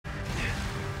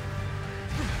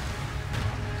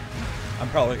I'm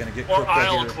probably gonna get Or cooked out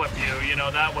I'll here. equip you, you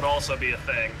know, that would also be a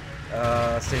thing.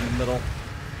 Stay in the middle.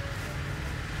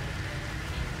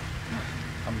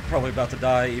 I'm probably about to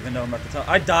die, even though I'm at the tunnel.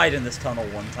 I died in this tunnel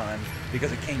one time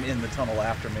because it came in the tunnel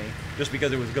after me, just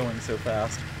because it was going so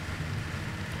fast.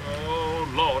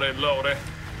 Oh, lordy, lordy.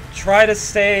 Try to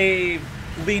stay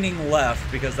leaning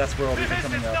left, because that's where all these are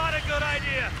coming This is up. not a good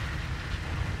idea.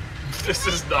 This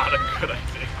is not a good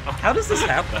idea. How does this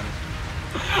happen?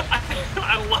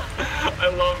 I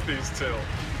love these two.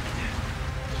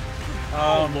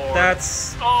 Lord.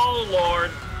 That's... Oh,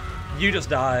 Lord. You just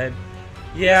died.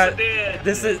 Yeah, Yes, I did.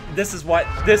 this is what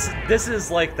this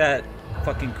is like that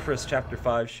fucking Chris Chapter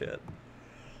 5 shit.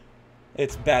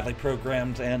 It's badly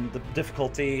programmed, and the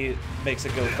difficulty makes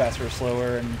it go faster or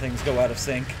slower, and things go out of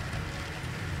sync.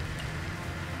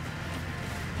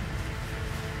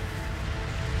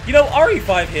 You know,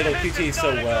 RE5 handled QT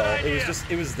so well.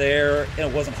 It was there, and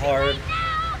it wasn't hard,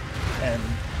 and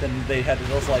then they had to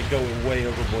just like go way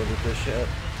overboard with this shit.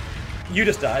 You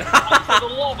just died. For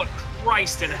the love of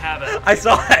Christ in heaven. I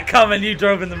saw that coming. You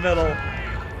drove in the middle.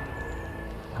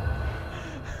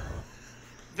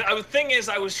 The thing is,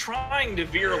 I was trying to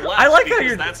veer left. I like how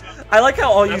because you're. I like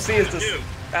how all you that's see what is I this. do.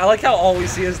 I like how all we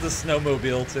see is the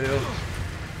snowmobile too.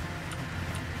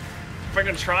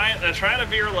 Freaking trying to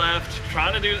veer left,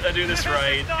 trying to do this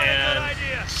right, and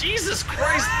Jesus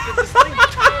Christ, this thing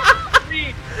turned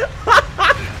me.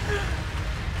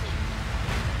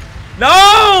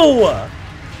 No!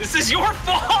 This is your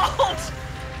fault.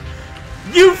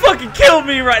 You fucking killed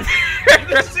me right there.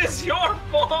 This is your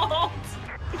fault.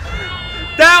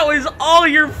 That was all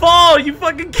your fault. You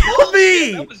fucking killed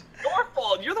me. That was your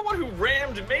fault. You're the one who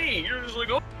rammed me. You're just like,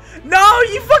 oh. No,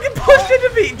 you fucking pushed into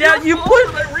me. Yeah, you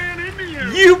pushed. I ran into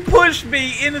you. You pushed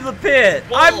me into the pit.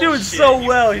 I'm doing Bullshit. so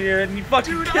well here, and you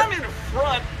fucking. Dude, killed. I'm in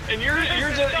front, and you're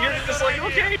just like,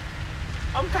 okay,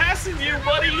 I'm passing you,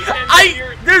 buddy. And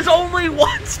you're There's only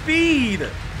one speed.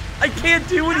 I can't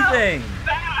do anything.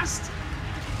 fast.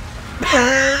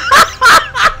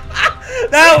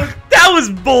 That was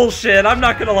bullshit. I'm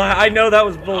not gonna lie. I know that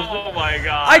was bullshit. Oh my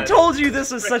god. I told you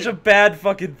this was such a bad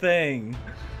fucking thing.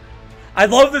 I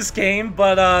love this game,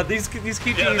 but these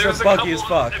QTEs there's are a buggy as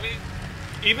couple fuck. I mean,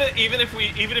 even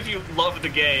if you love the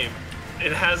game,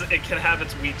 it can have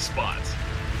its weak spots.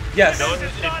 Yes.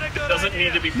 It doesn't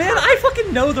need to be. Man, I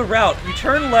fucking know the route. You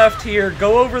turn left here,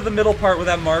 go over the middle part where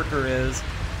that marker is,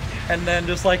 and then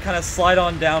just like kind of slide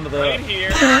on down to the. Right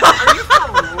here. Are you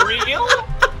for real?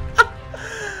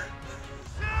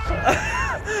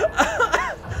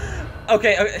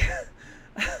 Okay.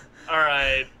 All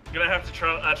right, gonna have to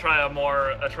try a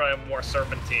more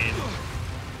serpentine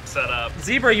setup.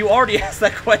 Zebra, you already asked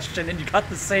that question and you got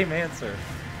the same answer.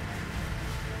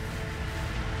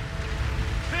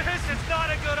 This is not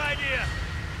a good idea.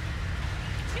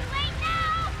 Too late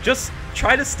now. Just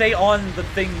try to stay on the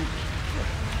thing.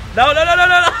 No, no, no, no,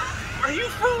 no, no. Are you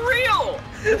for real?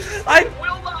 I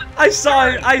Will not. I saw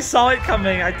it. I saw it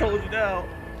coming. I told you no.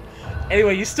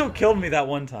 Anyway, you still killed me that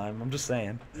one time. I'm just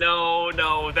saying. No,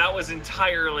 that was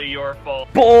entirely your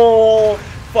fault. Bull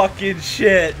fucking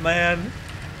shit, man.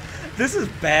 This is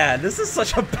bad. This is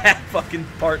such a bad fucking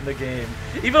part in the game.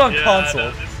 Even on console.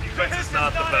 No, this sequence is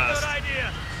not the best.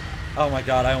 Oh my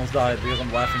god, I almost died because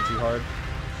I'm laughing too hard.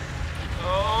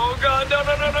 Oh god, no,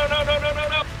 no, no, no, no, no, no, no,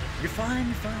 no. You're fine,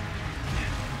 you're fine.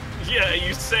 Yeah,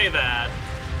 you say that.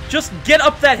 Just get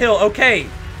up that hill, okay.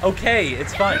 Okay,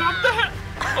 it's fine. Get up that.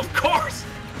 Of course.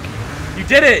 You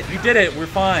did it, you did it, we're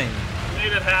fine.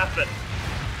 Made it happen.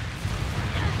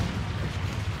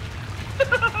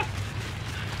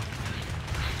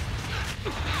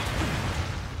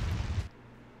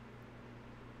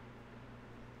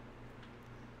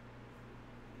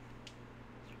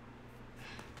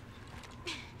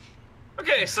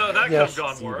 Okay, so that could have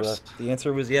gone worse. The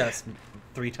answer was yes,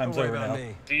 3 times over now.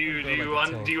 Do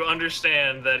you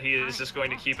understand that he is just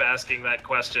going to keep asking that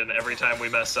question every time we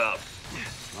mess up?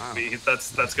 Wow.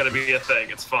 That's going to be a thing.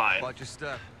 It's fine. Watch your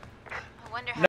step. I wonder how